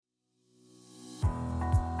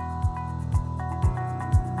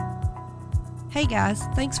Hey guys,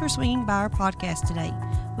 thanks for swinging by our podcast today.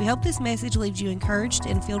 We hope this message leaves you encouraged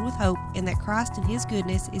and filled with hope, and that Christ and His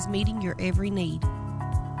goodness is meeting your every need.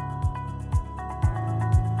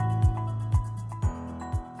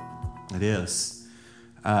 It is.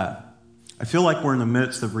 I feel like we're in the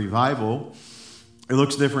midst of revival. It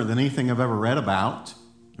looks different than anything I've ever read about.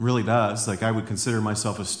 It really does. Like, I would consider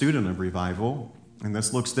myself a student of revival, and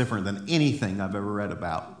this looks different than anything I've ever read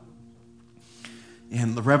about.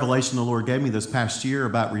 And the revelation the Lord gave me this past year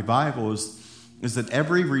about revival is that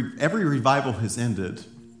every revival has ended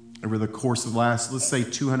over the course of the last, let's say,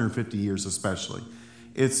 250 years especially.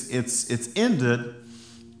 It's ended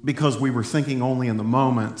because we were thinking only in the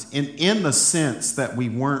moment, in the sense that we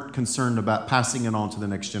weren't concerned about passing it on to the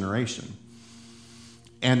next generation.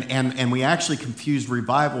 And we actually confused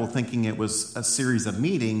revival thinking it was a series of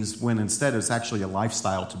meetings when instead it's actually a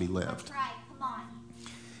lifestyle to be lived. That's right.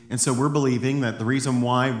 And so we're believing that the reason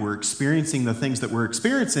why we're experiencing the things that we're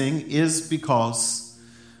experiencing is because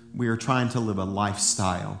we are trying to live a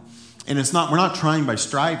lifestyle. And we're not trying by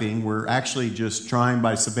striving, we're actually just trying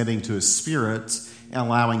by submitting to His Spirit and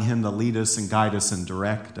allowing Him to lead us and guide us and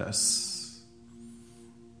direct us.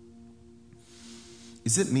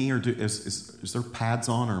 Is it me, or is there pads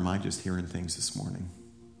on, or am I just hearing things this morning?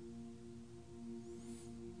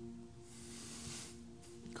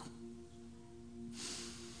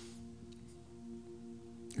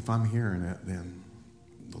 If I'm hearing it, then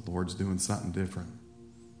the Lord's doing something different.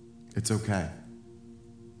 It's okay.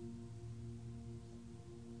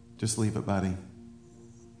 Just leave it, buddy.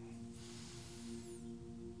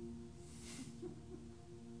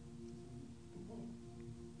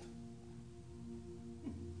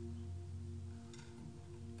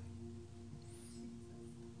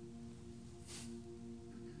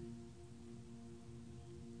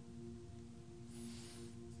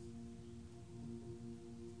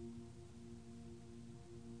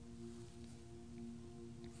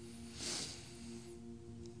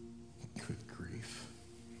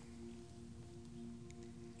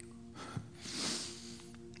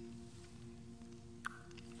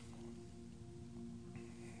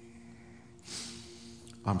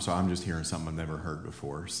 I'm sorry, I'm just hearing something I've never heard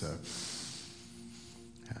before, so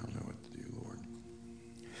I don't know what to do,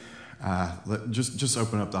 Lord. Just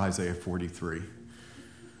open up to Isaiah 43.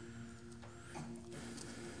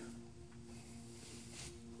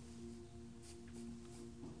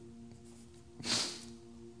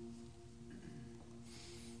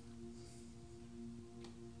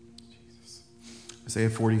 Jesus. Isaiah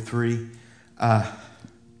 43.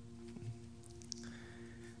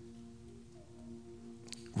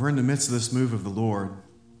 We're in the midst of this move of the Lord.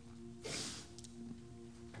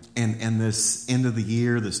 And this end of the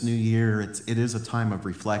year, this new year, it is a time of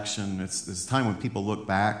reflection. It's a time when people look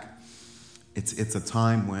back. It's a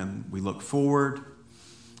time when we look forward,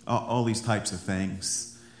 all these types of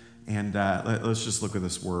things. And let's just look at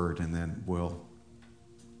this word, and then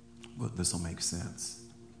this will make sense.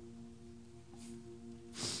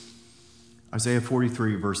 Isaiah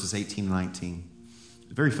 43, verses 18 and 19.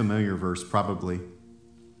 A very familiar verse, probably.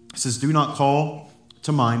 It says, "Do not call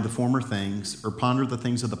to mind the former things or ponder the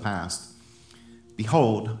things of the past.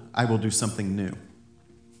 Behold, I will do something new.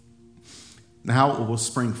 Now it will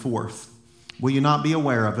spring forth. Will you not be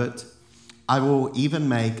aware of it? I will even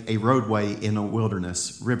make a roadway in a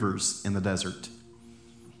wilderness, rivers in the desert."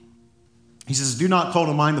 He says, "Do not call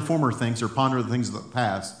to mind the former things or ponder the things of the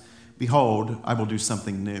past. Behold, I will do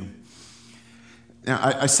something new." Now,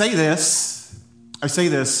 I say this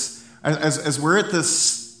as we're at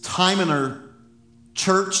this time in our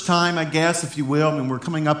church time, I guess, if you will. I mean, we're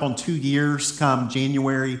coming up on 2 years come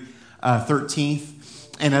January 13th.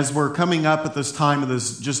 And as we're coming up at this time of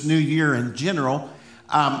this just new year in general,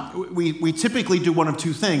 we typically do one of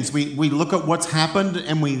two things. We look at what's happened,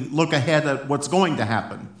 and we look ahead at what's going to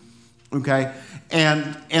happen. Okay?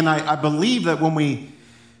 And I believe that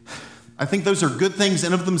I think those are good things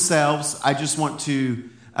in of themselves. I just want to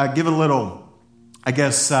give a little,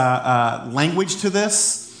 language to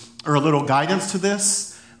this, or a little guidance to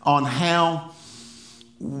this, on how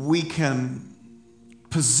we can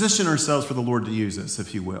position ourselves for the Lord to use us,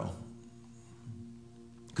 if you will.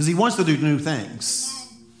 Because He wants to do new things.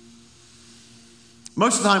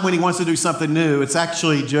 Most of the time when He wants to do something new, it's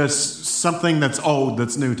actually just something that's old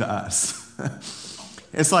that's new to us.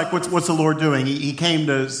 It's like, what's the Lord doing? He came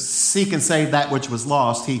to seek and save that which was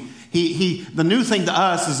lost. The new thing to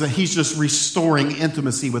us is that He's just restoring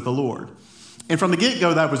intimacy with the Lord. And from the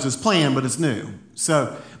get-go, that was His plan, but it's new.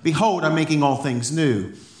 So, behold, I'm making all things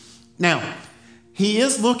new. Now, he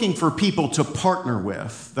is looking for people to partner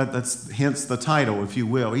with. That's hence the title, if you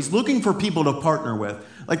will. He's looking for people to partner with.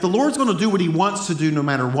 Like the Lord's going to do what he wants to do no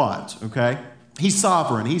matter what, okay? He's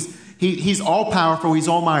sovereign. He's all-powerful. He's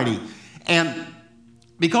almighty. And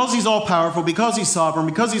because he's all-powerful, because he's sovereign,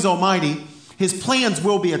 because he's almighty, his plans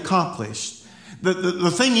will be accomplished.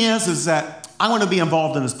 The thing is that I want to be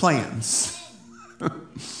involved in his plans.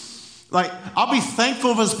 Like, I'll be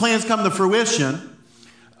thankful if his plans come to fruition,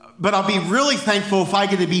 but I'll be really thankful if I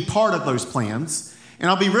get to be part of those plans. And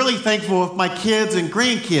I'll be really thankful if my kids and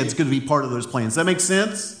grandkids get to be part of those plans. Does that make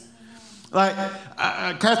sense? Like,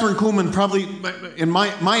 Catherine Kuhlman, probably, in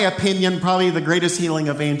my opinion, probably the greatest healing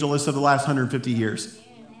evangelist of the last 150 years.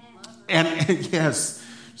 And yes,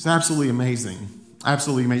 it's absolutely amazing.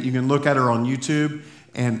 Absolutely amazing. You can look at her on YouTube,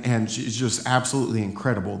 and she's just absolutely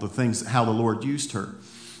incredible, the things, how the Lord used her.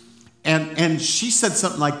 And she said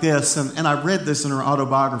something like this, and I read this in her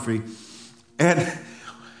autobiography, and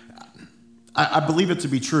I believe it to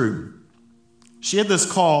be true. She had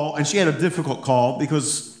this call, and she had a difficult call,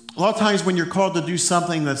 because a lot of times when you're called to do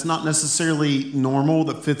something that's not necessarily normal,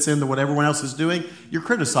 that fits into what everyone else is doing, you're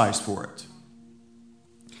criticized for it.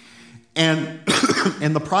 And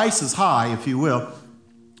and the price is high, if you will.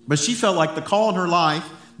 But she felt like the call in her life,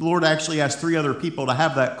 the Lord actually asked 3 other people to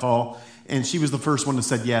have that call, and she was the first one that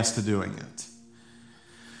said yes to doing it.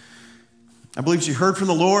 I believe she heard from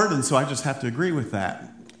the Lord, and so I just have to agree with that.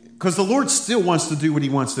 Because the Lord still wants to do what he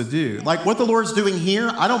wants to do. Like what the Lord's doing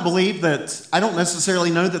here, I don't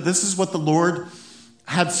necessarily know that this is what the Lord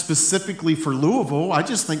had specifically for Louisville. I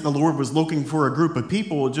just think the Lord was looking for a group of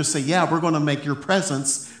people to just say, yeah, we're going to make your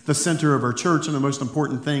presence the center of our church and the most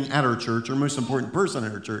important thing at our church, or most important person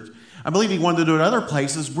at our church. I believe he wanted to do it other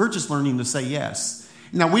places. We're just learning to say yes.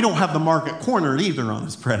 Now, we don't have the market cornered either on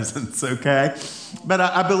his presence, okay? But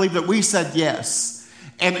I believe that we said yes.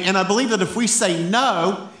 And I believe that if we say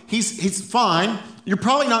no, he's fine. You're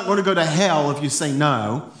probably not going to go to hell if you say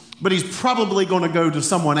no, but he's probably going to go to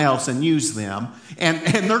someone else and use them. And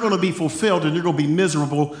they're going to be fulfilled, and you're going to be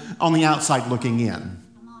miserable on the outside looking in.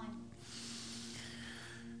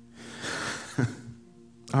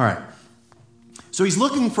 All right. So he's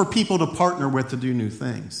looking for people to partner with to do new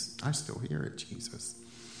things. I still hear it, Jesus.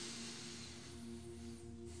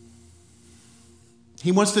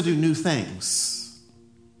 He wants to do new things.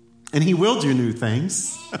 And he will do new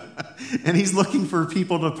things. And he's looking for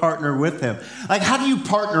people to partner with him. Like, how do you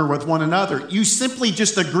partner with one another? You simply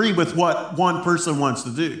just agree with what one person wants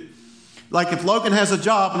to do. Like if Logan has a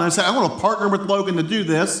job and I say, I want to partner with Logan to do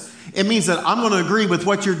this, it means that I'm going to agree with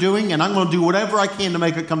what you're doing and I'm going to do whatever I can to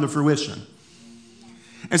make it come to fruition.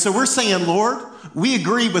 And so we're saying, Lord, we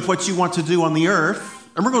agree with what you want to do on the earth,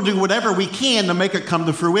 and we're going to do whatever we can to make it come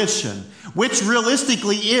to fruition, which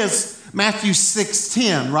realistically is Matthew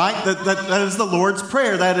 6:10, right? That is the Lord's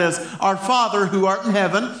Prayer. That is, our Father who art in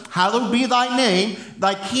heaven, hallowed be thy name.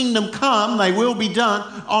 Thy kingdom come, thy will be done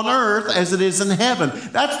on earth as it is in heaven.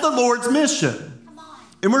 That's the Lord's mission.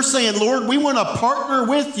 And we're saying, Lord, we want to partner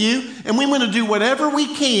with you, and we want to do whatever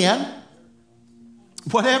we can,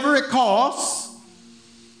 whatever it costs,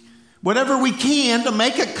 whatever we can to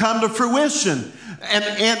make it come to fruition.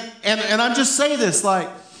 And I just say this, like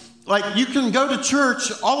you can go to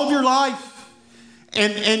church all of your life,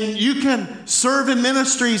 and you can serve in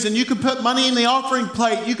ministries, and you can put money in the offering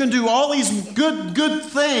plate. You can do all these good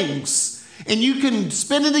things, and you can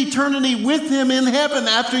spend an eternity with him in heaven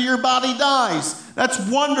after your body dies. That's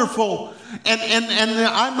wonderful. And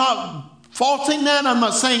I'm not faulting that. I'm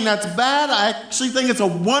not saying that's bad. I actually think it's a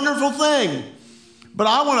wonderful thing. But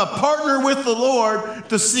I want to partner with the Lord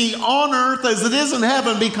to see on earth as it is in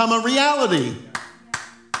heaven become a reality.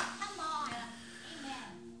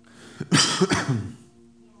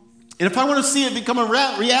 And if I want to see it become a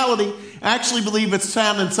reality, I actually believe it's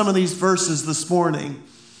found in some of these verses this morning.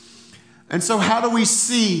 And so how do we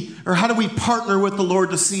see, or how do we partner with the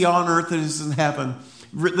Lord to see on earth as it is in heaven?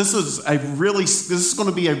 This is going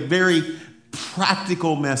to be a very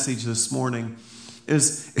practical message this morning.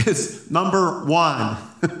 Is number one,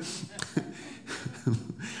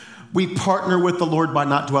 we partner with the Lord by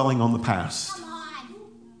not dwelling on the past. Come on.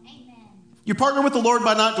 Amen. You partner with the Lord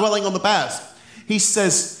by not dwelling on the past. He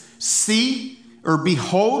says, see or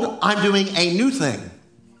behold, I'm doing a new thing.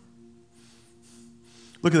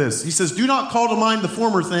 Look at this. He says, do not call to mind the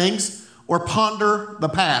former things or ponder the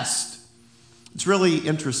past. It's really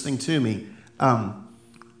interesting to me.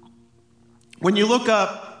 When you look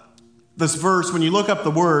up this verse, when you look up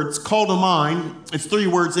the words, call to mind, it's 3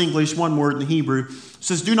 words English, 1 word in Hebrew. It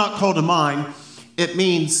says, do not call to mind. It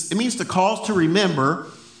means to cause to remember,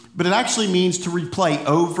 but it actually means to replay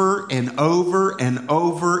over and over and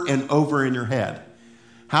over and over in your head.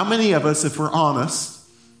 How many of us, if we're honest,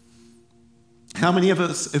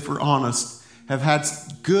 have had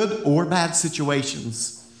good or bad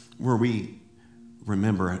situations where we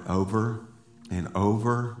remember it over and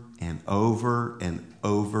over and over and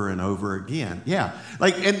over and over again? Yeah.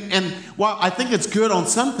 And while I think it's good on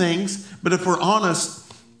some things, but if we're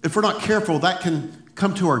honest, if we're not careful, that can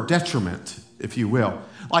come to our detriment, if you will.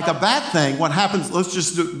 Like a bad thing, what happens, let's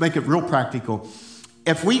just make it real practical.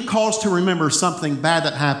 If we cause to remember something bad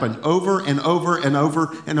that happened over and over and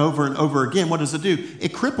over and over and over again, what does it do?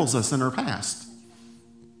 It cripples us in our past.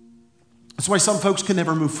 That's why some folks can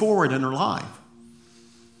never move forward in their life.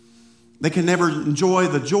 They can never enjoy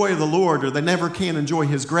the joy of the Lord, or they never can enjoy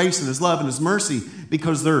His grace and His love and His mercy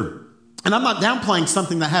because they're, and I'm not downplaying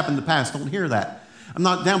something that happened in the past. Don't hear that. I'm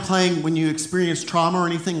not downplaying when you experience trauma or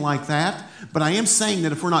anything like that, but I am saying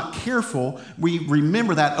that if we're not careful, we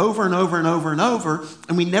remember that over and over and over and over,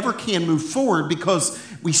 and we never can move forward because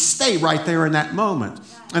we stay right there in that moment.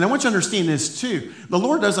 And I want you to understand this too. The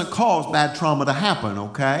Lord doesn't cause bad trauma to happen,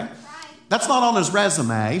 okay? That's not on His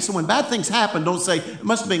resume. So when bad things happen, don't say, it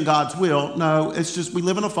must have been God's will. No, it's just we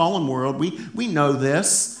live in a fallen world. We know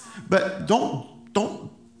this, but don't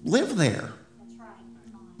live there.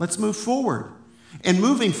 Let's move forward. And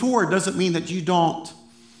moving forward doesn't mean that you don't,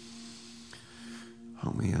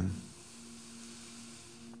 oh man.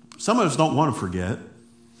 Some of us don't want to forget.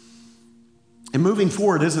 And moving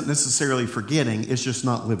forward isn't necessarily forgetting, it's just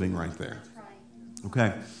not living right there.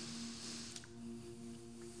 Okay.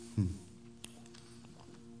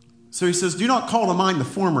 So he says, do not call to mind the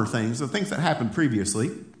former things, the things that happened previously.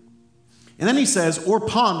 And then he says, or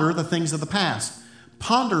ponder the things of the past.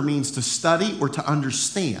 Ponder means to study or to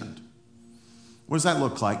understand. What does that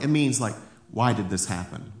look like? It means like, why did this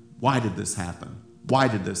happen? Why did this happen? Why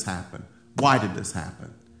did this happen? Why did this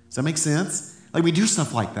happen? Does that make sense? Like we do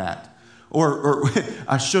stuff like that. Or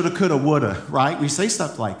I shoulda, coulda, woulda, right? We say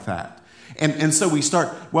stuff like that. And so we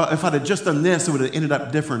start, well, if I'd have just done this, it would have ended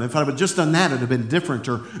up different. If I'd have just done that, it would have been different.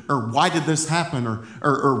 Or why did this happen?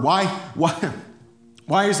 Or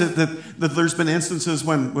why is it that there's been instances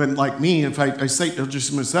when like me, if I say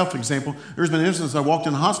just myself, for example, there's been instances I walked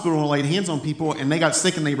in the hospital and laid hands on people and they got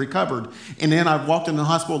sick and they recovered. And then I walked in the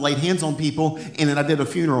hospital, laid hands on people, and then I did a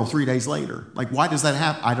funeral 3 days later. Like, why does that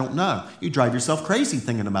happen? I don't know. You drive yourself crazy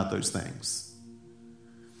thinking about those things.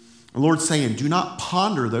 The Lord's saying, do not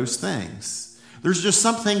ponder those things. There's just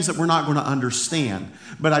some things that we're not going to understand.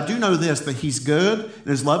 But I do know this, that He's good, and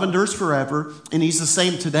His love endures forever, and He's the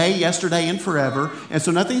same today, yesterday, and forever. And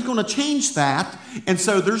so nothing's going to change that. And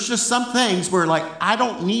so there's just some things where, like, I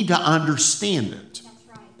don't need to understand it.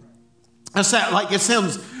 That's right. Like, it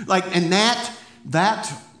sounds like, and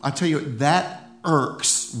that, I tell you, that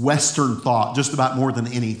irks Western thought just about more than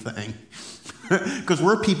anything. Because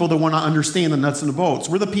we're people that want to understand the nuts and the bolts.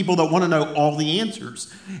 We're the people that want to know all the answers.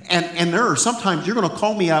 And there are sometimes you're going to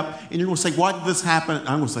call me up and you're going to say, why did this happen? And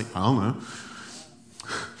I'm going to say, I don't know.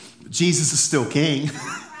 Jesus is still king.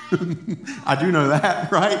 I do know that,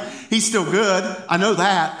 right? He's still good. I know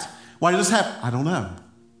that. Why did this happen? I don't know.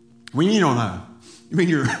 What do you don't know? You mean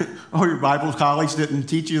your Bible college didn't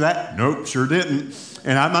teach you that? Nope, sure didn't.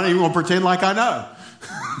 And I'm not even going to pretend like I know.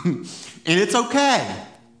 And it's okay.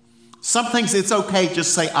 Some things it's okay,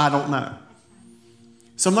 just say, I don't know.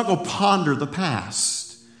 So I'm not going to ponder the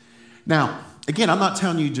past. Now, again, I'm not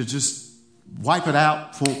telling you to just wipe it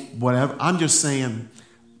out for whatever. I'm just saying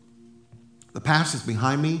the past is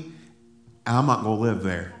behind me, and I'm not going to live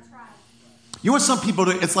there. You want some people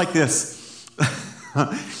to, it's like this.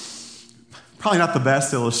 Probably not the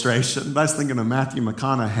best illustration, but I was thinking of Matthew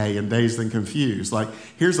McConaughey in Dazed and Confused. Like,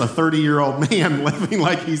 here's a 30-year-old man living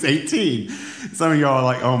like he's 18. Some of y'all are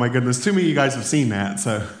like, oh my goodness, too many of you guys have seen that,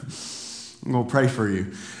 so I'm going to pray for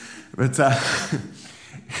you. But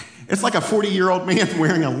it's like a 40-year-old man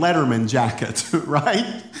wearing a Letterman jacket,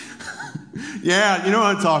 right? Yeah, you know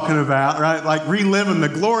what I'm talking about, right? Like reliving the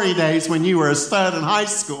glory days when you were a stud in high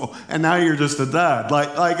school, and now you're just a dud.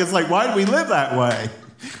 Like it's like, why do we live that way?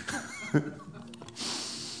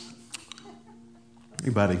 Hey,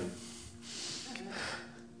 buddy.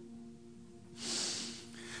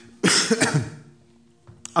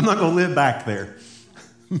 I'm not going to live back there.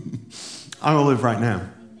 I'm going to live right now.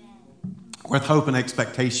 With hope and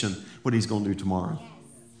expectation what He's going to do tomorrow.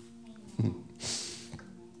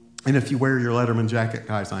 And if you wear your Letterman jacket,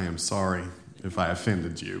 guys, I am sorry if I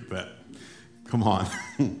offended you, but come on.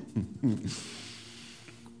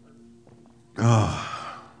 Oh.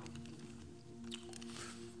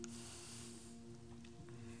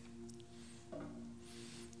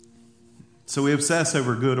 So we obsess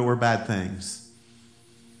over good or bad things.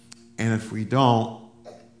 And if we don't,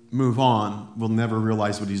 move on will never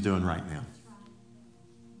realize what he's doing right now.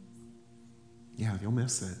 Yeah, you'll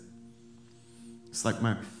miss it. It's like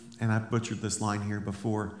and I butchered this line here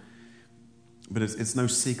before, but it's no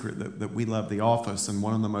secret that we love The Office, and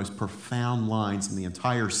one of the most profound lines in the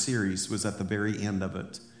entire series was at the very end of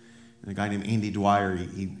it. And a guy named Andy Dwyer,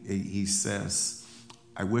 he says,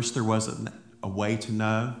 I wish there wasn't a way to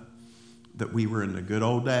know that we were in the good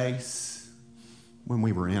old days when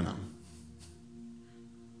we were in them.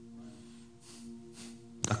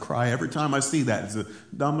 I cry every time I see that. It's the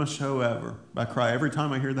dumbest show ever. I cry every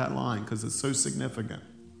time I hear that line because it's so significant.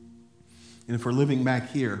 And if we're living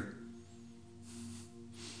back here,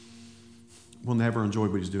 we'll never enjoy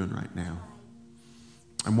what he's doing right now.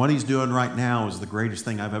 And what he's doing right now is the greatest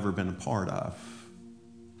thing I've ever been a part of.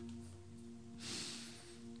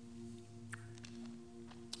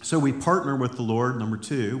 So we partner with the Lord, number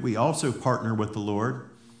 2. We also partner with the Lord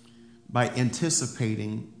by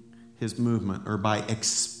anticipating his movement, or by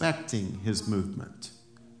expecting his movement.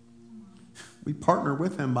 We partner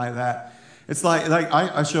with him by that. It's like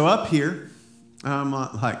I show up here, and I'm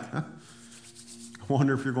like, I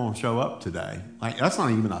wonder if you're going to show up today. Like, that's not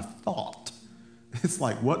even a thought. It's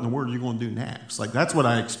like, what in the world are you going to do next? Like, that's what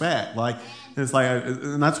I expect. Like, it's like,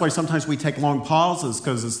 and that's why sometimes we take long pauses,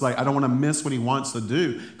 because it's like, I don't want to miss what he wants to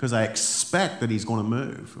do, because I expect that he's going to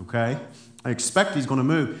move, okay? I expect he's going to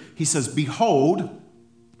move. He says, behold,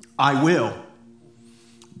 I will.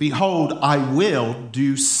 Behold, I will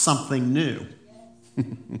do something new.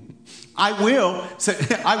 I will. So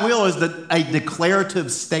I will is a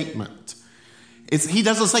declarative statement. He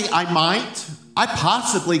doesn't say, I might, I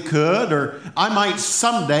possibly could, or I might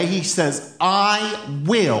someday. He says, I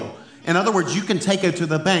will. In other words, you can take it to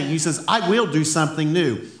the bank. He says, I will do something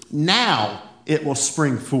new. Now it will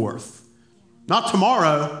spring forth. Not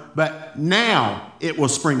tomorrow, but now it will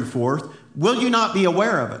spring forth. Will you not be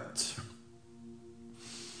aware of it?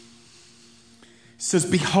 It says,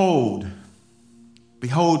 behold.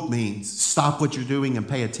 Behold means stop what you're doing and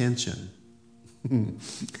pay attention.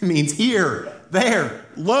 It means here, there,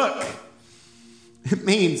 look. It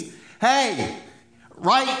means, hey,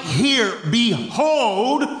 right here,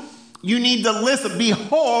 behold. You need to listen.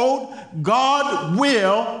 Behold, God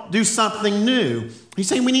will do something new. He's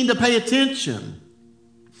saying we need to pay attention.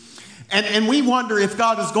 And we wonder if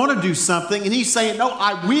God is going to do something, and he's saying, no,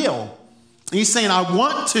 I will. He's saying, I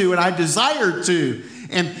want to, and I desire to.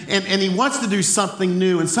 And he wants to do something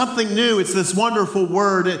new. And something new, it's this wonderful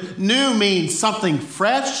word. New means something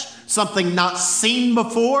fresh, something not seen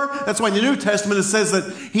before. That's why in the New Testament it says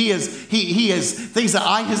that he is things that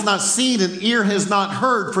eye has not seen and ear has not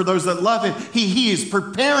heard for those that love him. He is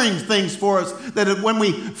preparing things for us that when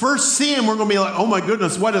we first see him, we're going to be like, oh my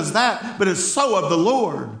goodness, what is that? But it's so of the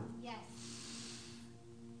Lord.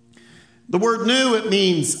 The word new, it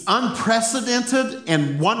means unprecedented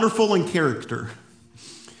and wonderful in character,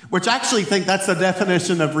 which I actually think that's the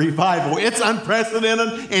definition of revival. It's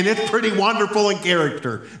unprecedented and it's pretty wonderful in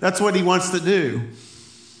character. That's what he wants to do.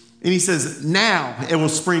 And he says, now it will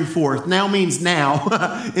spring forth. Now means now.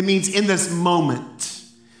 It means in this moment.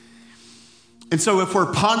 And so if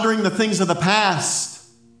we're pondering the things of the past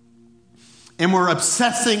and we're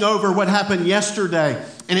obsessing over what happened yesterday,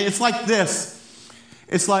 and it's like this.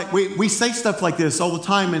 It's like we say stuff like this all the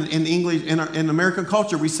time in English, in American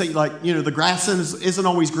culture. We say, like, you know, the grass isn't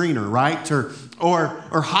always greener, right?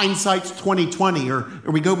 Or hindsight's 20/20,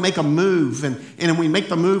 or we go make a move and we make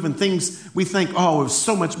the move and things we think, oh, it was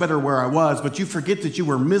so much better where I was, but you forget that you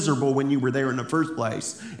were miserable when you were there in the first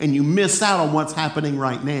place, and you miss out on what's happening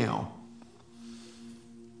right now.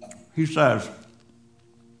 He says,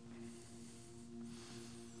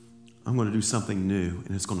 I'm going to do something new,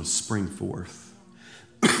 and it's going to spring forth.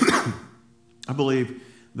 I believe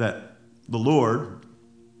that the Lord,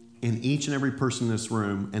 in each and every person in this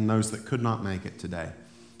room, and those that could not make it today,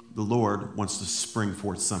 the Lord wants to spring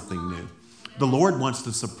forth something new. The Lord wants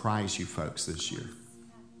to surprise you folks this year.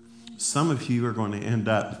 Some of you are going to end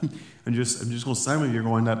up, I'm just going to say, some of you are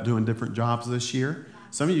going to end up doing different jobs this year.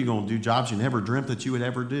 Some of you are going to do jobs you never dreamt that you would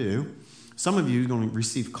ever do. Some of you are going to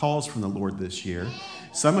receive calls from the Lord this year.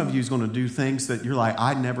 Some of you is going to do things that you're like,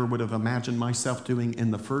 I never would have imagined myself doing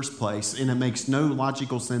in the first place. And it makes no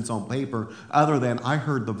logical sense on paper other than I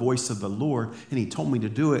heard the voice of the Lord and he told me to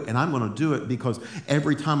do it. And I'm going to do it because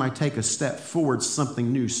every time I take a step forward,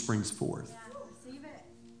 something new springs forth.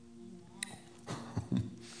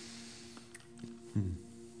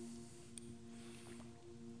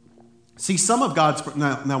 See, some of God's,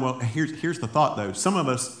 well, here's the thought though. Some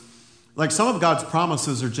of God's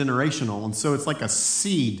promises are generational, and so it's like a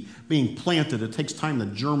seed being planted. It takes time to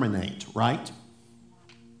germinate, right?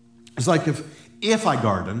 It's like if I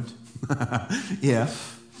gardened,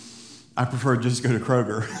 I prefer to just go to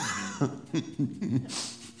Kroger.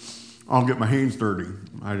 I'll get my hands dirty.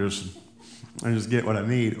 I just get what I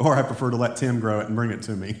need. Or I prefer to let Tim grow it and bring it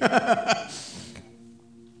to me.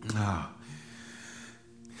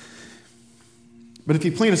 But if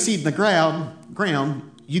you plant a seed in the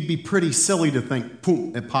ground, you'd be pretty silly to think,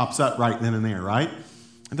 boom, it pops up right then and there, right?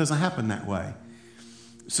 It doesn't happen that way.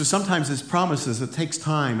 So sometimes His promises, it takes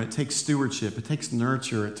time, it takes stewardship, it takes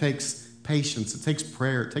nurture, it takes patience, it takes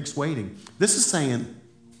prayer, it takes waiting. This is saying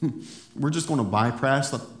we're just going to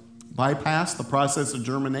bypass the process of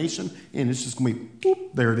germination, and it's just going to be,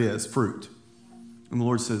 boop, there it is, fruit. And the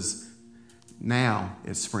Lord says, now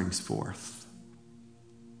it springs forth.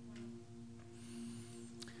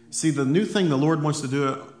 See, the new thing the Lord wants to do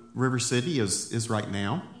at River City is right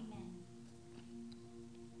now.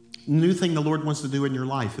 The new thing the Lord wants to do in your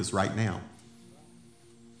life is right now.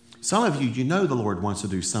 Some of you know the Lord wants to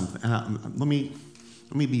do something. Let me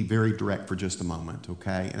be very direct for just a moment,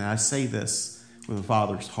 okay? And I say this with a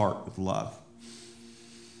father's heart, with love.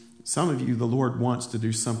 Some of you, the Lord wants to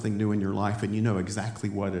do something new in your life, and you know exactly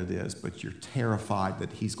what it is, but you're terrified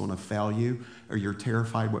that He's going to fail you, or you're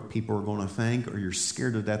terrified what people are going to think, or you're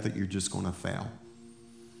scared to death that you're just going to fail.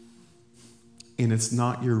 And it's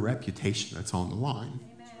not your reputation that's on the line.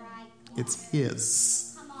 It's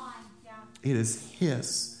His. It is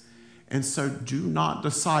His. And so do not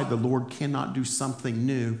decide the Lord cannot do something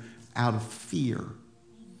new out of fear.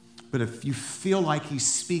 But if you feel like He's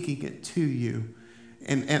speaking it to you,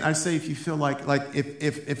 and I say if you feel like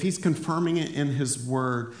if He's confirming it in His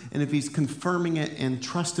Word, and if He's confirming it in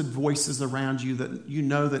trusted voices around you that you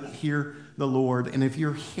know that hear the Lord, and if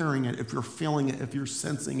you're hearing it, if you're feeling it, if you're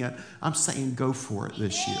sensing it, I'm saying go for it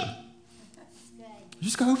this year.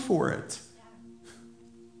 Just go for it.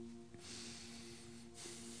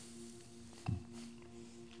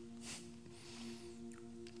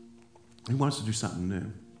 He wants to do something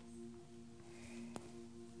new.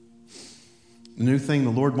 The new thing the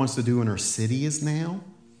Lord wants to do in our city is now.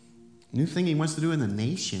 The new thing He wants to do in the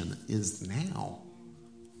nation is now.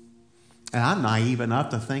 And I'm naive enough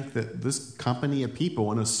to think that this company of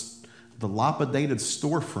people in a dilapidated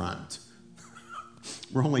storefront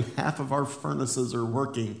where only half of our furnaces are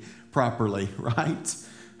working properly, right?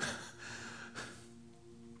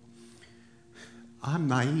 I'm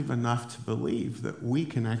naive enough to believe that we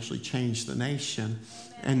can actually change the nation,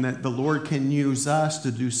 and that the Lord can use us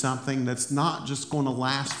to do something that's not just going to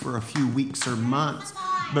last for a few weeks or months,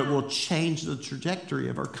 but will change the trajectory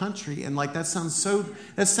of our country. And that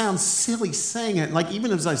sounds silly saying it.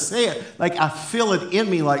 Even as I say it, I feel it in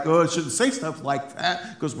me, I shouldn't say stuff like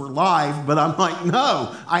that because we're live. But I'm like,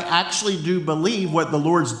 no, I actually do believe what the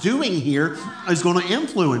Lord's doing here is going to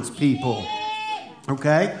influence people.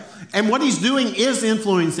 Okay? And what He's doing is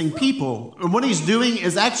influencing people. And what He's doing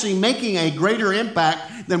is actually making a greater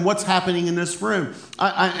impact than what's happening in this room.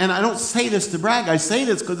 And I don't say this to brag. I say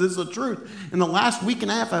this because it's the truth. In the last week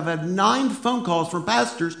and a half, I've had 9 phone calls from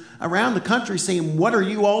pastors around the country saying, what are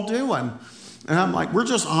you all doing? And I'm like, we're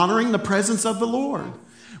just honoring the presence of the Lord.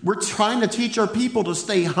 We're trying to teach our people to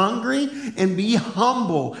stay hungry and be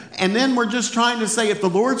humble. And then we're just trying to say, if the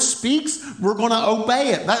Lord speaks, we're going to obey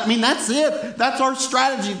it. That's it. That's our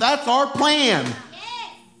strategy. That's our plan. Yes.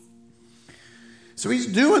 So He's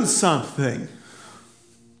doing something.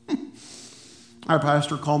 Our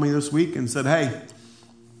pastor called me this week and said, hey,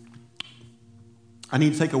 I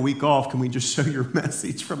need to take a week off. Can we just show your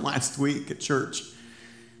message from last week at church?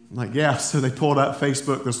 I'm like, yeah. So they pulled up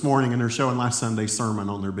Facebook this morning and they're showing last Sunday's sermon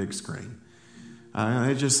on their big screen.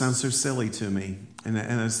 It just sounds so silly to me. And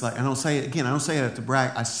it's like, I don't say it again. I don't say that to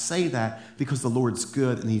brag. I say that because the Lord's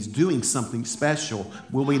good and He's doing something special.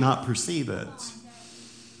 Will we not perceive it?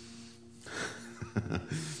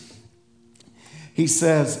 He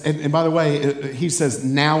says, and by the way, He says,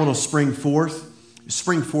 now it'll spring forth.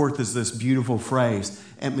 Spring forth is this beautiful phrase.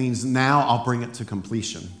 It means now I'll bring it to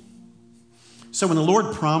completion. So when the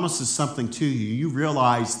Lord promises something to you, you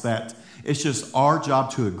realize that it's just our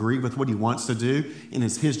job to agree with what He wants to do, and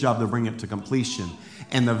it's His job to bring it to completion.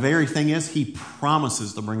 And the very thing is, He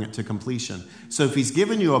promises to bring it to completion. So if He's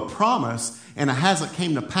given you a promise and it hasn't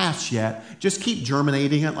came to pass yet, just keep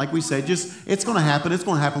germinating it. Like we said, it's going to happen. It's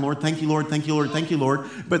going to happen, Lord. Thank you, Lord. Thank you, Lord. Thank you, Lord.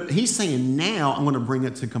 But He's saying, now I'm going to bring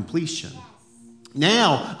it to completion.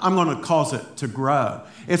 Now I'm going to cause it to grow.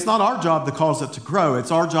 It's not our job to cause it to grow.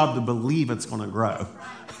 It's our job to believe it's going to grow.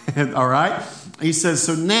 All right? He says,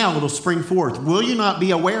 so now it'll spring forth. Will you not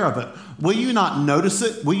be aware of it? Will you not notice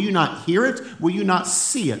it? Will you not hear it? Will you not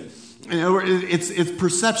see it? It's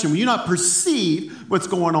perception. Will you not perceive what's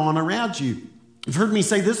going on around you? You've heard me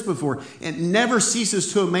say this before. It never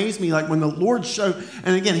ceases to amaze me, like when the Lord showed,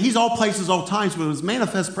 and again, he's all places, all times, but his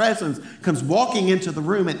manifest presence comes walking into the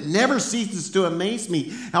room. It never ceases to amaze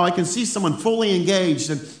me how I can see someone fully engaged,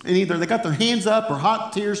 and either they got their hands up or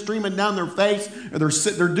hot tears streaming down their face, or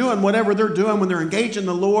they're doing whatever they're doing when they're engaged in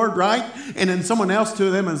the Lord, right? And then someone else to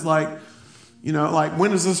them is like, like,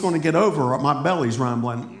 when is this going to get over? My belly's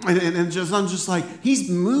rumbling. And I'm just like, he's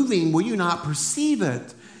moving. Will you not perceive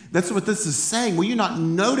it? That's what this is saying. Will you not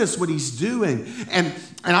notice what he's doing? And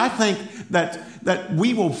I think that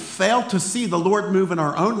we will fail to see the Lord move in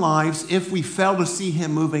our own lives if we fail to see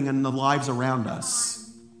him moving in the lives around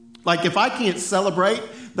us. Like, if I can't celebrate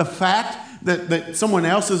the fact that someone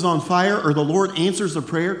else is on fire, or the Lord answers a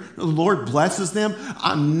prayer, the Lord blesses them,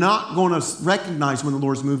 I'm not going to recognize when the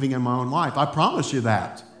Lord's moving in my own life. I promise you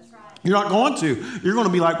that. You're not going to. You're going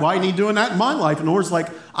to be like, why ain't he doing that in my life? And the Lord's like,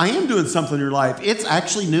 I am doing something in your life. It's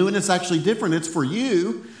actually new and it's actually different. It's for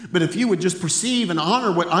you. But if you would just perceive and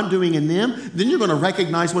honor what I'm doing in them, then you're going to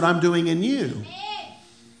recognize what I'm doing in you.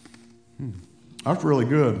 That's really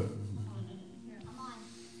good.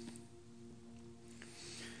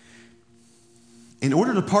 In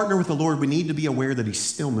order to partner with the Lord, we need to be aware that he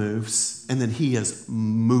still moves and that he is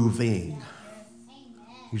moving.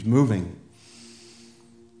 He's moving.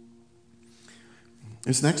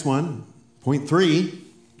 This next one, point 3,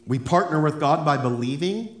 we partner with God by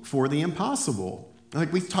believing for the impossible. Like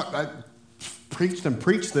I preached and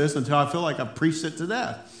preached this until I feel like I've preached it to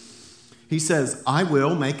death. He says, I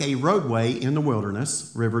will make a roadway in the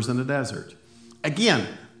wilderness, rivers in the desert. Again,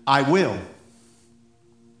 I will.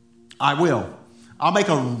 I'll make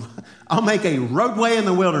a roadway in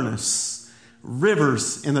the wilderness,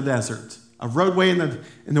 rivers in the desert. A roadway in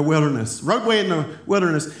the wilderness. Roadway in the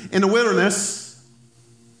wilderness. In the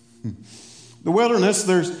wilderness,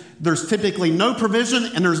 there's typically no provision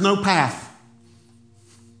and there's no path.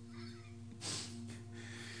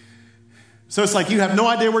 So it's like you have no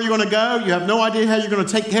idea where you're going to go. You have no idea how you're going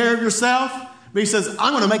to take care of yourself. But he says,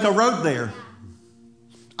 I'm going to make a road there.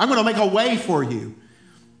 I'm going to make a way for you.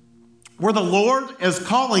 Where the Lord is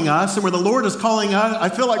calling us, and where the Lord is calling us, I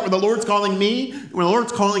feel like where the Lord's calling me, where the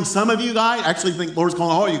Lord's calling some of you guys, I actually think the Lord's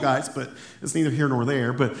calling all you guys, but it's neither here nor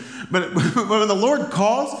there. But when the Lord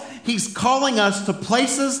calls, he's calling us to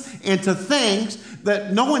places and to things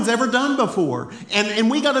that no one's ever done before.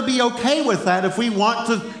 And we got to be okay with that if we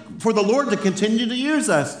want for the Lord to continue to use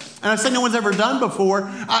us. And I say no one's ever done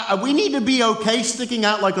before. We need to be okay sticking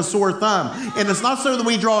out like a sore thumb. And it's not so that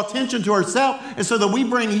we draw attention to ourselves. It's so that we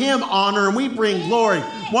bring him honor and we bring glory.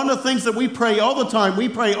 One of the things that we pray all the time,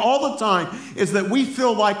 is that we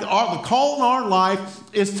feel like the call in our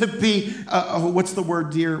life is to be, what's the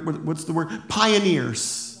word, dear? What's the word?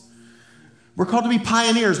 Pioneers. We're called to be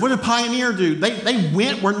pioneers. What did pioneer do? They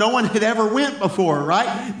went where no one had ever went before,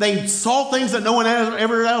 right? They saw things that no one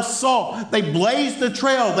ever else saw. They blazed a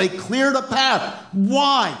trail. They cleared a path.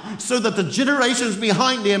 Why? So that the generations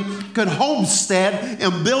behind them could homestead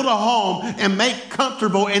and build a home and make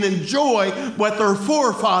comfortable and enjoy what their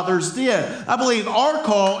forefathers did. I believe our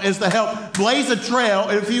call is to help blaze a trail,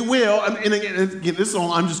 if you will. And again, this is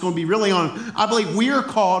all, I'm just going to be really honest. I believe we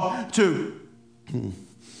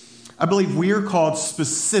are called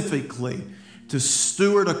specifically to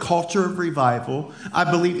steward a culture of revival. I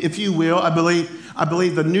believe, if you will, I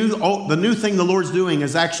believe the new thing the Lord's doing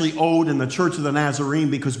is actually old in the Church of the Nazarene,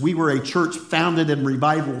 because we were a church founded in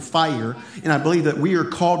revival fire. And I believe that we are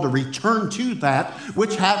called to return to that,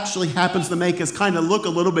 which actually happens to make us kind of look a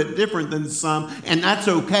little bit different than some. And that's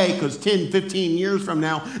okay, because 10, 15 years from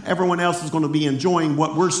now, everyone else is going to be enjoying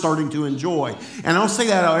what we're starting to enjoy. And I don't say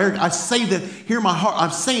that, Eric. I say that, hear my heart,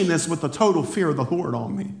 I'm saying this with the total fear of the Lord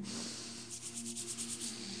on me.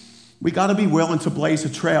 We got to be willing to blaze a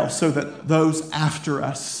trail so that those after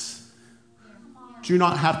us do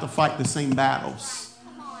not have to fight the same battles.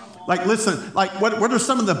 Like, listen, like what are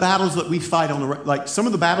some of the battles that we fight some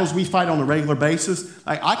of the battles we fight on a regular basis?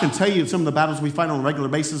 Like, I can tell you some of the battles we fight on a regular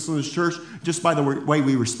basis in this church just by the way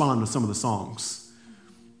we respond to some of the songs.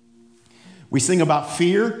 We sing about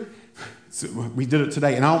fear. So we did it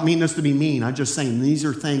today. And I don't mean this to be mean. I'm just saying these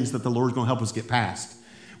are things that the Lord's going to help us get past.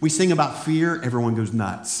 We sing about fear. Everyone goes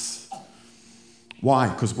nuts. Why?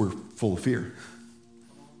 Because we're full of fear.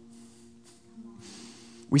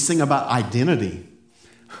 We sing about identity.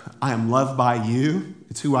 I am loved by you.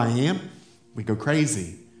 It's who I am. We go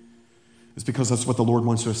crazy. It's because that's what the Lord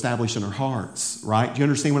wants to establish in our hearts, right? Do you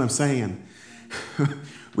understand what I'm saying?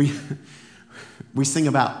 We sing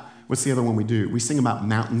about, what's the other one we do? We sing about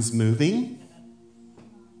mountains moving.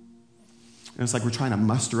 And it's like we're trying to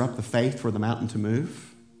muster up the faith for the mountain to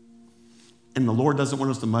move. And the Lord doesn't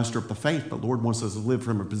want us to muster up the faith, but the Lord wants us to live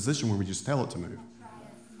from a position where we just tell it to move.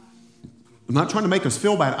 I'm not trying to make us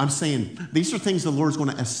feel bad. I'm saying these are things the Lord's going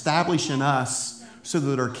to establish in us so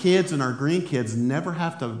that our kids and our grandkids never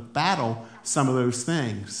have to battle some of those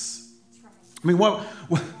things. I mean, what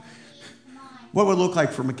would it look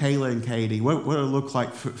like for Michaela and Katie? What would it look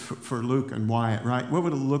like for Luke and Wyatt, right? What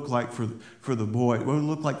would it look like for the boy? What would it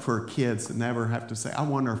look like for our kids to never have to say, I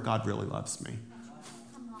wonder if God really loves me?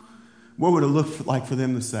 What would it look like for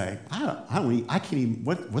them to say, I can't even,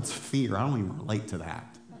 what's fear? I don't even relate to that.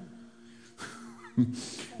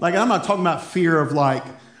 Like, I'm not talking about fear of like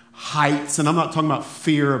heights, and I'm not talking about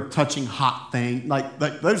fear of touching hot things. Like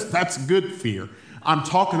that's good fear. I'm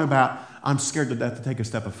talking about I'm scared to death to take a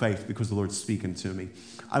step of faith because the Lord's speaking to me.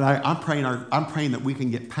 And I'm praying that we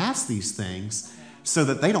can get past these things so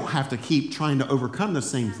that they don't have to keep trying to overcome the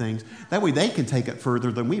same things. That way they can take it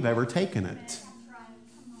further than we've ever taken it.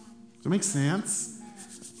 Does that make sense?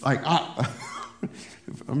 Like,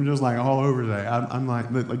 I'm just like all over today. I'm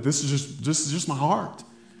like this is just my heart.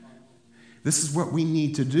 This is what we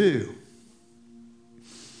need to do.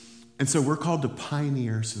 And so we're called to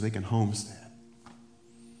pioneer so they can homestead.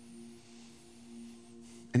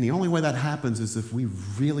 And the only way that happens is if we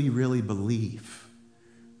really, really believe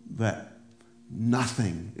that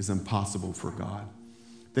nothing is impossible for God,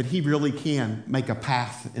 that He really can make a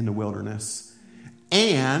path in the wilderness,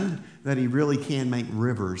 and that He really can make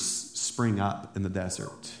rivers spring up in the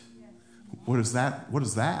desert. What is that? What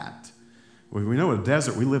is that? Well, we know a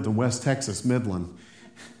desert. We lived in West Texas, Midland.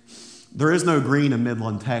 There is no green in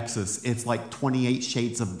Midland, Texas. It's like 28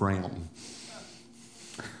 shades of brown.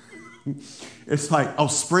 It's like,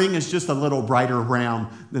 spring is just a little brighter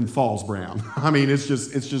brown than fall's brown. I mean, it's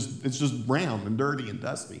just brown and dirty and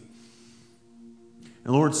dusty. And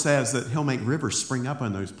the Lord says that He'll make rivers spring up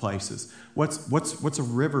in those places. What's a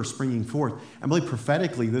river springing forth? I believe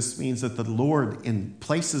prophetically this means that the Lord, in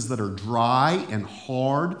places that are dry and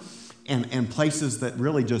hard and places that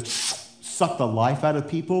really just suck the life out of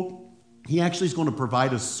people, He actually is going to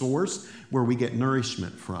provide a source where we get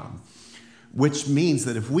nourishment from. Which means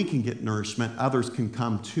that if we can get nourishment, others can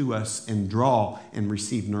come to us and draw and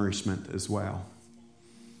receive nourishment as well.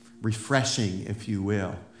 Refreshing, if you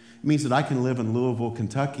will. It means that I can live in Louisville,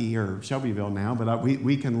 Kentucky, or Shelbyville now, but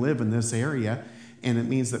we can live in this area, and it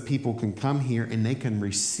means that people can come here and they can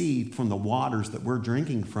receive from the waters that we're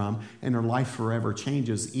drinking from, and their life forever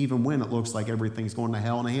changes, even when it looks like everything's going to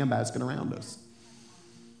hell in a handbasket around us.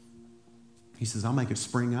 He says, I'll make it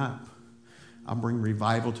spring up. I'll bring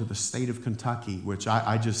revival to the state of Kentucky, which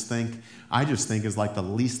I just think is like the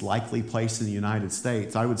least likely place in the United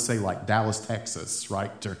States. I would say like Dallas, Texas,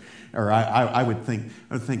 right? Or I would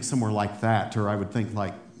think somewhere like that. Or I would think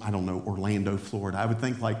like, I don't know, Orlando, Florida. I would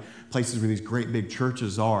think like places where these great big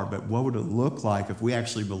churches are. But what would it look like if we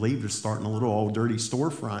actually believed to start in a little old dirty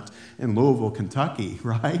storefront in Louisville, Kentucky,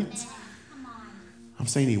 right? I'm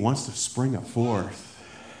saying He wants to spring it forth.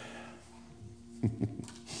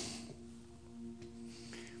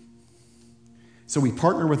 So we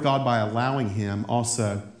partner with God by allowing Him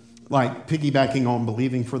also, like piggybacking on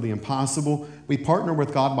believing for the impossible, we partner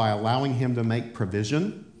with God by allowing Him to make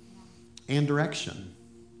provision and direction.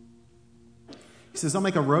 He says, I'll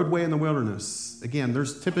make a roadway in the wilderness. Again,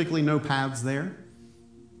 there's typically no paths there.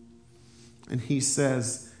 And He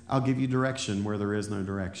says, I'll give you direction where there is no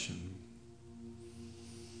direction.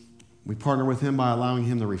 We partner with Him by allowing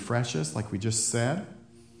Him to refresh us, like we just said.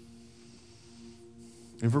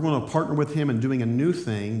 If we're going to partner with Him in doing a new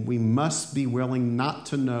thing, we must be willing not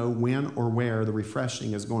to know when or where the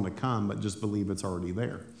refreshing is going to come, but just believe it's already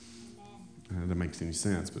there. That doesn't make any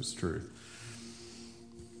sense, but it's truth.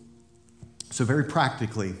 So very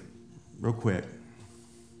practically, real quick,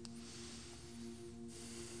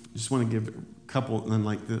 just want to give a couple, and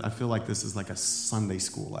I feel like this is like a Sunday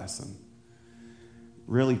school lesson.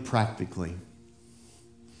 Really practically.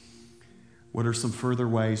 What are some further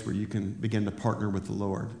ways where you can begin to partner with the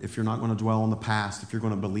Lord? If you're not going to dwell on the past, if you're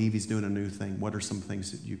going to believe He's doing a new thing, what are some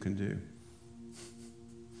things that you can do?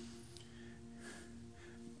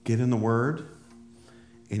 Get in the Word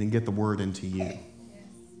and then get the Word into you.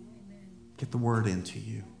 Get the Word into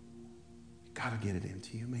you. You got to get it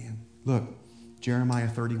into you, man. Look, Jeremiah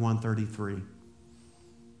 31:33.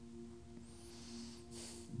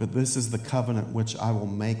 But this is the covenant which I will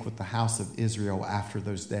make with the house of Israel after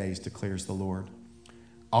those days, declares the Lord.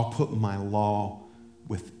 I'll put my law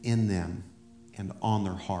within them and on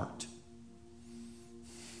their heart.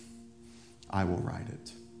 I will write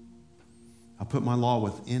it. I'll put my law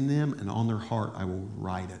within them and on their heart I will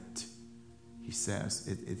write it. He says.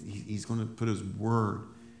 He's going to put His word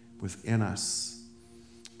within us.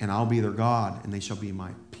 and I'll be their God, and they shall be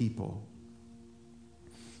my people.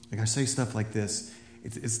 Like I say stuff like this,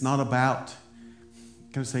 it's not about,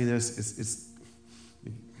 can I say this? It's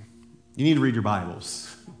you need to read your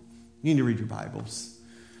Bibles. You need to read your Bibles.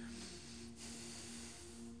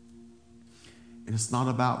 And it's not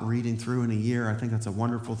about reading through in a year. I think that's a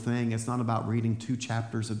wonderful thing. It's not about reading 2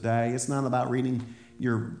 chapters a day. It's not about reading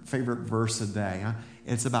your favorite verse a day.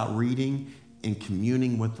 It's about reading and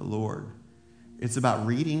communing with the Lord. It's about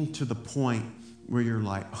reading to the point where you're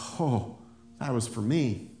like, oh, that was for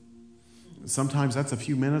me. Sometimes that's a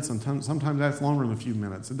few minutes, and sometimes that's longer than a few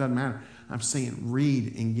minutes. It doesn't matter. I'm saying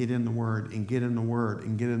read and get in the Word, and get in the Word,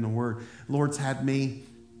 and get in the Word. Lord's had me,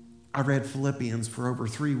 I read Philippians for over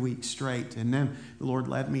 3 weeks straight, and then the Lord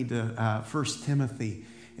led me to 1 Timothy.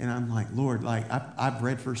 And I'm like, Lord, like I've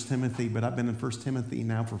read 1 Timothy, but I've been in 1 Timothy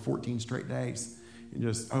now for 14 straight days. And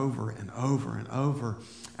just over and over and over.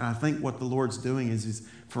 And I think what the Lord's doing is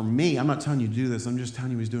for me, I'm not telling you to do this, I'm just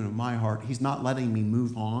telling you He's doing it in my heart. He's not letting me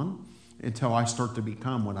move on until I start to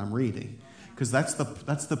become what I'm reading. Because that's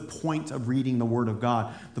the point of reading the Word of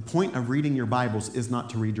God. The point of reading your Bibles is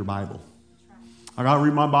not to read your Bible. I got to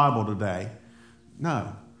read my Bible today.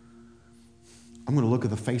 No. I'm going to look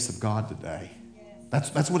at the face of God today.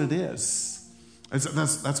 That's what it is.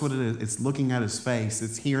 That's what it is. It's looking at His face.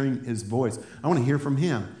 It's hearing His voice. I want to hear from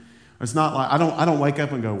Him. It's not like I don't wake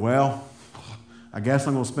up and go, well, I guess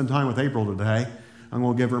I'm going to spend time with April today. I'm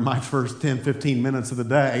going to give her my first 10, 15 minutes of the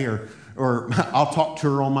day, or I'll talk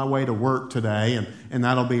to her on my way to work today, and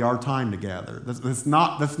that'll be our time together. That's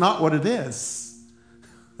not what it is.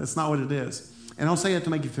 That's not what it is. And I don't say that to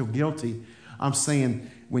make you feel guilty. I'm saying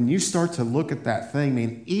when you start to look at that thing,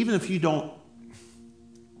 man, even if you don't,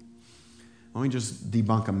 let me just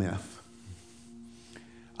debunk a myth.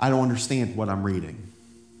 I don't understand what I'm reading.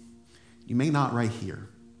 You may not right here,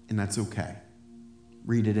 and that's okay.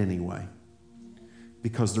 Read it anyway.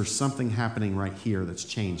 Because there's something happening right here that's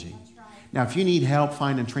changing. Now, if you need help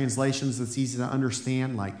finding translations that's easy to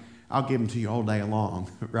understand, like, I'll give them to you all day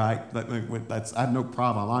long, right? I have no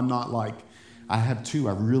problem. I'm not like, I have 2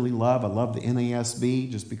 I really love. I love the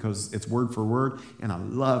NASB just because it's word for word, and I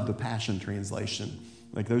love the Passion Translation.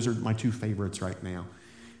 Like, those are my 2 favorites right now.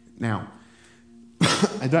 Now,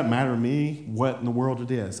 it doesn't matter to me what in the world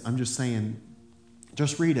it is. I'm just saying,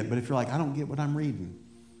 just read it. But if you're like, I don't get what I'm reading,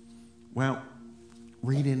 well,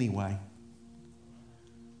 read anyway.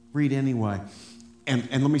 Read anyway. And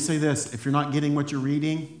let me say this. If you're not getting what you're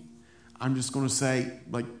reading, I'm just going to say,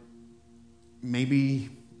 like, maybe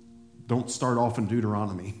don't start off in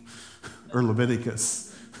Deuteronomy or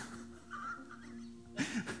Leviticus.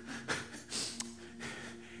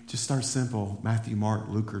 Just start simple. Matthew, Mark,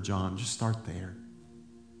 Luke, or John. Just start there.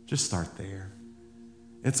 Just start there.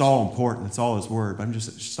 It's all important. It's all His Word. But I'm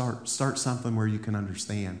just start something where you can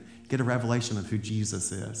understand. Get a revelation of who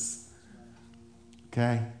Jesus is.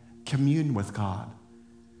 Okay? Commune with God.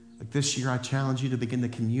 Like this year, I challenge you to begin to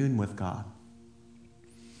commune with God.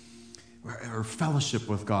 Or fellowship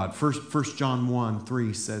with God. 1 John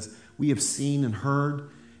 1:3 says, we have seen and heard,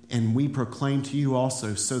 and we proclaim to you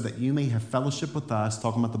also, so that you may have fellowship with us,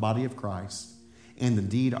 talking about the body of Christ. And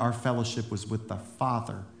indeed, our fellowship was with the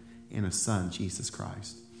Father and His Son, Jesus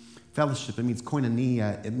Christ. Fellowship, it means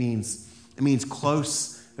koinonia. It means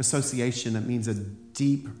close association. It means a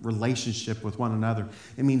deep relationship with one another.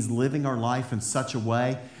 It means living our life in such a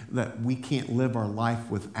way that we can't live our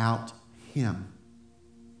life without Him.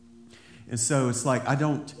 And so it's like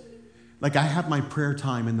I have my prayer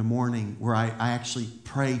time in the morning where I actually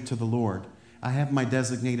pray to the Lord. I have my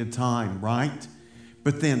designated time, right?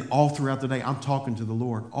 But then all throughout the day, I'm talking to the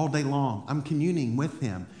Lord all day long. I'm communing with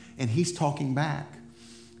Him, and He's talking back.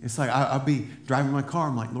 It's like I'll be driving my car.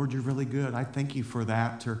 I'm like, Lord, you're really good. I thank you for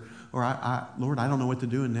that. Or Lord, I don't know what to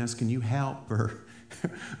do in this. Can you help? Or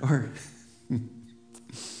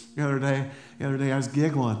the other day I was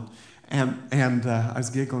giggling. And I was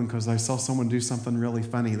giggling because I saw someone do something really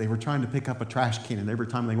funny. They were trying to pick up a trash can, and every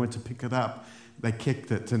time they went to pick it up, they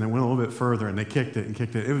kicked it, and it went a little bit further, and they kicked it and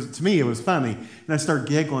kicked it. To me, it was funny. And I started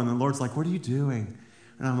giggling, and the Lord's like, what are you doing?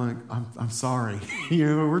 And I'm like, I'm sorry.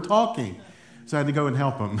 We're talking. So I had to go and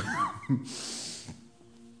help him.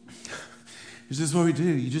 It's just what we do.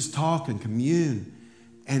 You just talk and commune.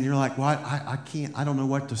 And you're like, well, I can't, I don't know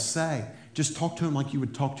what to say. Just talk to Him like you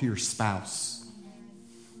would talk to your spouse.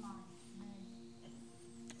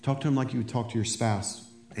 Talk to Him like you would talk to your spouse.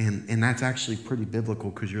 And that's actually pretty biblical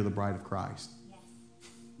because you're the bride of Christ.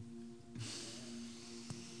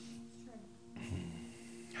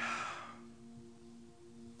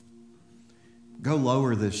 Go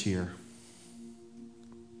lower this year.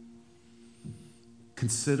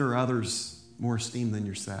 Consider others more esteem than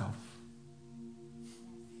yourself.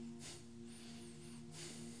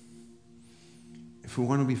 If we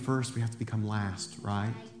want to be first, we have to become last,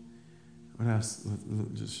 right? What else?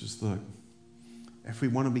 Just look. If we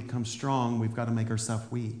want to become strong, we've got to make ourselves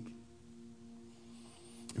weak.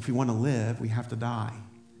 If we want to live, we have to die.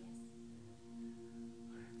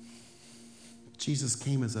 Jesus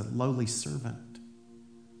came as a lowly servant,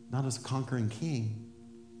 not as a conquering king.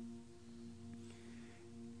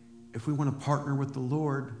 If we want to partner with the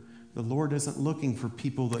Lord isn't looking for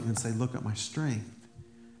people that can say, look at my strength.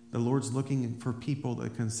 The Lord's looking for people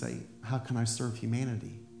that can say, how can I serve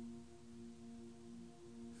humanity?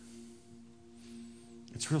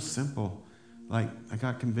 It's real simple. Like, I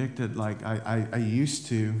got convicted, like I used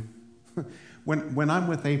to. When I'm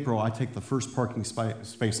with April, I take the first parking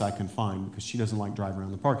space I can find because she doesn't like driving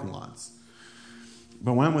around the parking lots.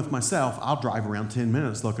 But when I'm with myself, I'll drive around 10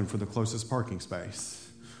 minutes looking for the closest parking space.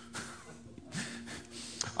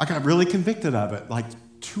 I got really convicted of it like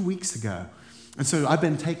 2 weeks ago. And so I've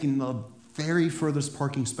been taking the very furthest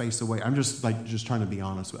parking space away. I'm just trying to be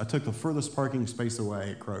honest. I took the furthest parking space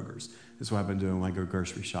away at Kroger's. That's what I've been doing when I go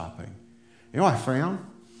grocery shopping. You know what I found?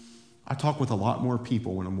 I talk with a lot more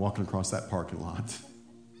people when I'm walking across that parking lot.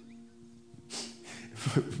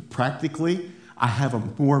 Practically, I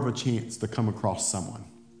have more of a chance to come across someone.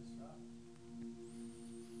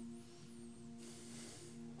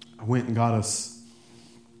 I went and got us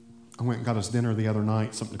dinner the other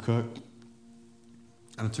night, something to cook.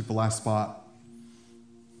 And I took the last spot.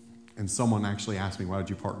 And someone actually asked me, why did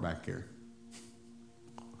you park back here?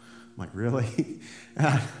 I'm like, really? And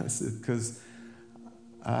I said, because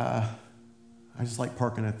I just like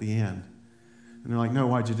parking at the end. And they're like, no,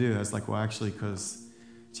 why'd you do that? I was like, well, actually, because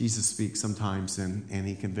Jesus speaks sometimes, and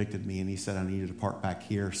he convicted me, and he said I needed to park back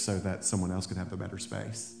here so that someone else could have a better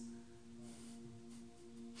space.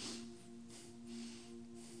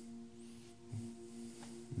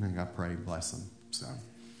 And God prayed, bless them. So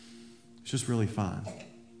it's just really fun.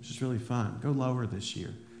 It's just really fun. Go lower this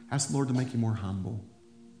year. Ask the Lord to make you more humble.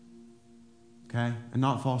 Okay? And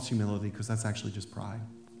not false humility, because that's actually just pride.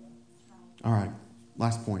 All right.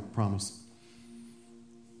 Last point, promise.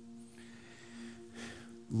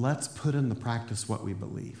 Let's put into practice what we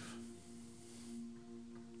believe.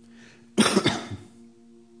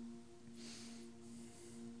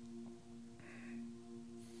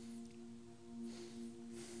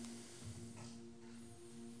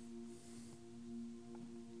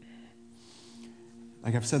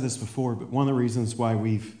 Like I've said this before, but one of the reasons why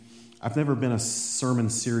I've never been a sermon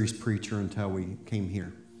series preacher until we came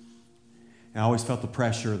here. And I always felt the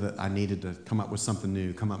pressure that I needed to come up with something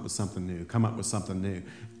new,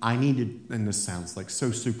 I needed, and this sounds like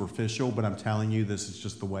so superficial, but I'm telling you, this is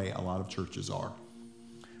just the way a lot of churches are.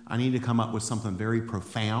 I need to come up with something very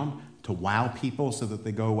profound to wow people so that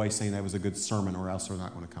they go away saying that was a good sermon, or else they're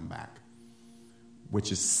not going to come back.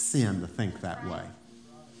 Which is sin to think that way.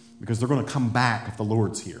 Because they're going to come back if the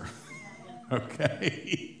Lord's here.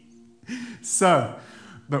 Okay? So,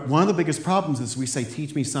 but one of the biggest problems is we say,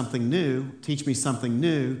 teach me something new, teach me something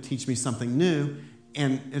new, teach me something new.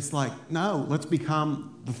 And it's like, no, let's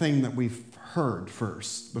become the thing that we've heard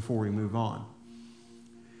first before we move on.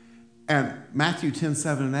 And Matthew 10,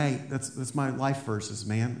 7, and 8, that's my life verses,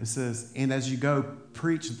 man. It says, and as you go,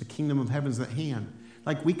 preach that the kingdom of heaven is at hand.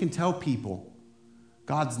 Like, we can tell people,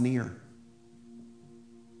 God's near.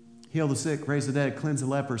 Heal the sick, raise the dead, cleanse the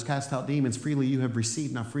lepers, cast out demons. Freely you have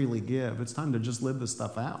received, now freely give. It's time to just live this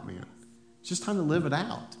stuff out, man. It's just time to live it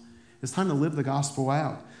out. It's time to live the gospel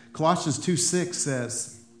out. Colossians 2:6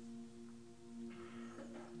 says,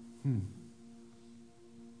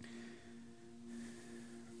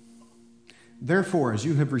 therefore, as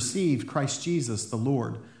you have received Christ Jesus the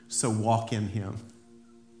Lord, so walk in him.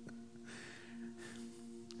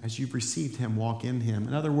 As you've received him, walk in him.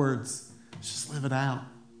 In other words, just live it out.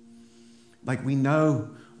 Like we know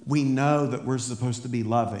that we're supposed to be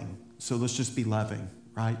loving, so let's just be loving,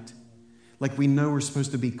 right? Like we know we're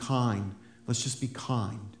supposed to be kind, let's just be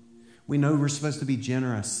kind. We know we're supposed to be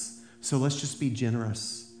generous, so let's just be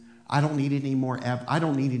generous. I don't need any more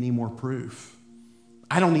proof.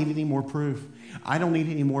 I don't need any more proof. I don't need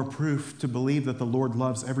any more proof to believe that the Lord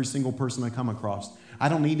loves every single person I come across. I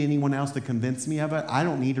don't need anyone else to convince me of it. I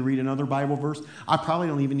don't need to read another Bible verse. I probably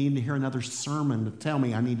don't even need to hear another sermon to tell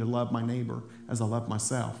me I need to love my neighbor as I love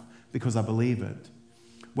myself, because I believe it.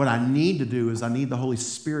 What I need to do is I need the Holy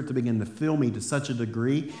Spirit to begin to fill me to such a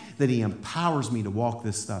degree that he empowers me to walk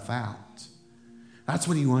this stuff out. That's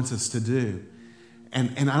what he wants us to do.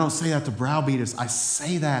 And I don't say that to browbeat us. I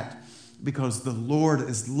say that because the Lord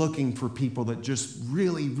is looking for people that just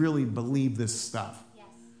really, really believe this stuff. Yes.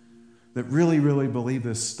 that really, really believe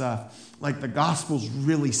this stuff. Like the gospel's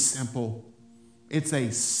really simple. It's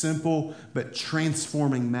a simple but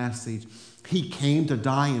transforming message. He came to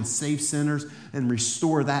die and save sinners and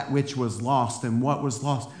restore that which was lost. And what was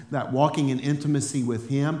lost? That walking in intimacy with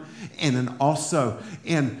Him. And then also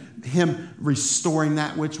in Him restoring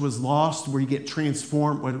that which was lost, where you get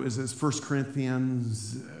transformed. What was this? 1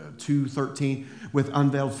 Corinthians 2:13, with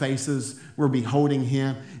unveiled faces, we're beholding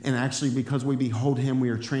Him. And actually, because we behold Him, we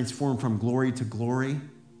are transformed from glory to glory.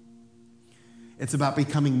 It's about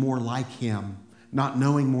becoming more like Him. Not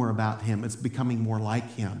knowing more about Him. It's becoming more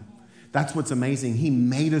like Him. That's what's amazing. He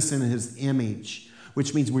made us in His image,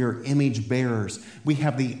 which means we are image bearers. We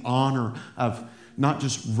have the honor of not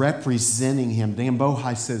just representing Him. Dan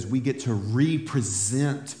Bohai says we get to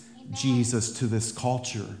represent Jesus to this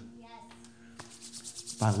culture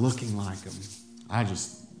by looking like Him.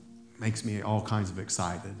 Makes me all kinds of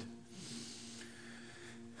excited.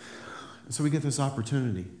 And so we get this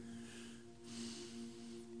opportunity.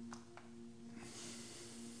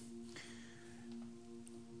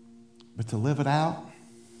 But to live it out,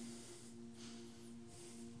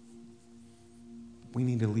 we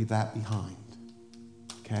need to leave that behind.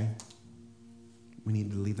 Okay? We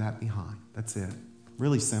need to leave that behind. That's it.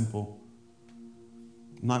 Really simple.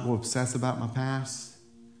 I'm not going to obsess about my past.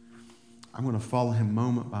 I'm going to follow Him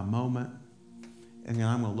moment by moment. And then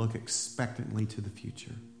I'm going to look expectantly to the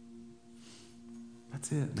future.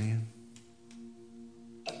 That's it, man.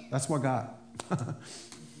 That's what I got.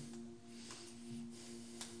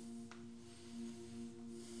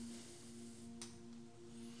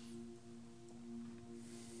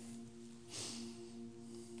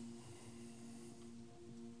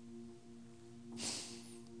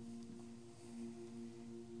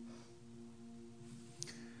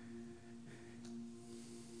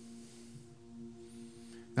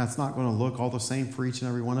 Now, it's not going to look all the same for each and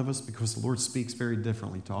every one of us because the Lord speaks very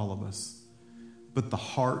differently to all of us. But the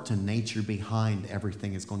heart and nature behind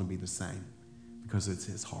everything is going to be the same because it's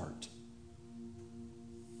His heart.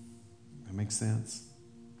 That makes sense?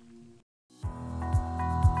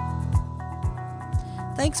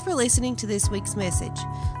 Thanks for listening to this week's message.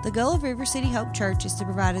 The goal of River City Hope Church is to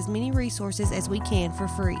provide as many resources as we can for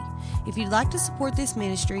free. If you'd like to support this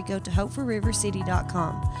ministry, go to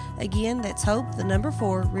hopeforrivercity.com. Again, that's hope, the number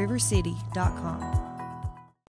 4, rivercity.com.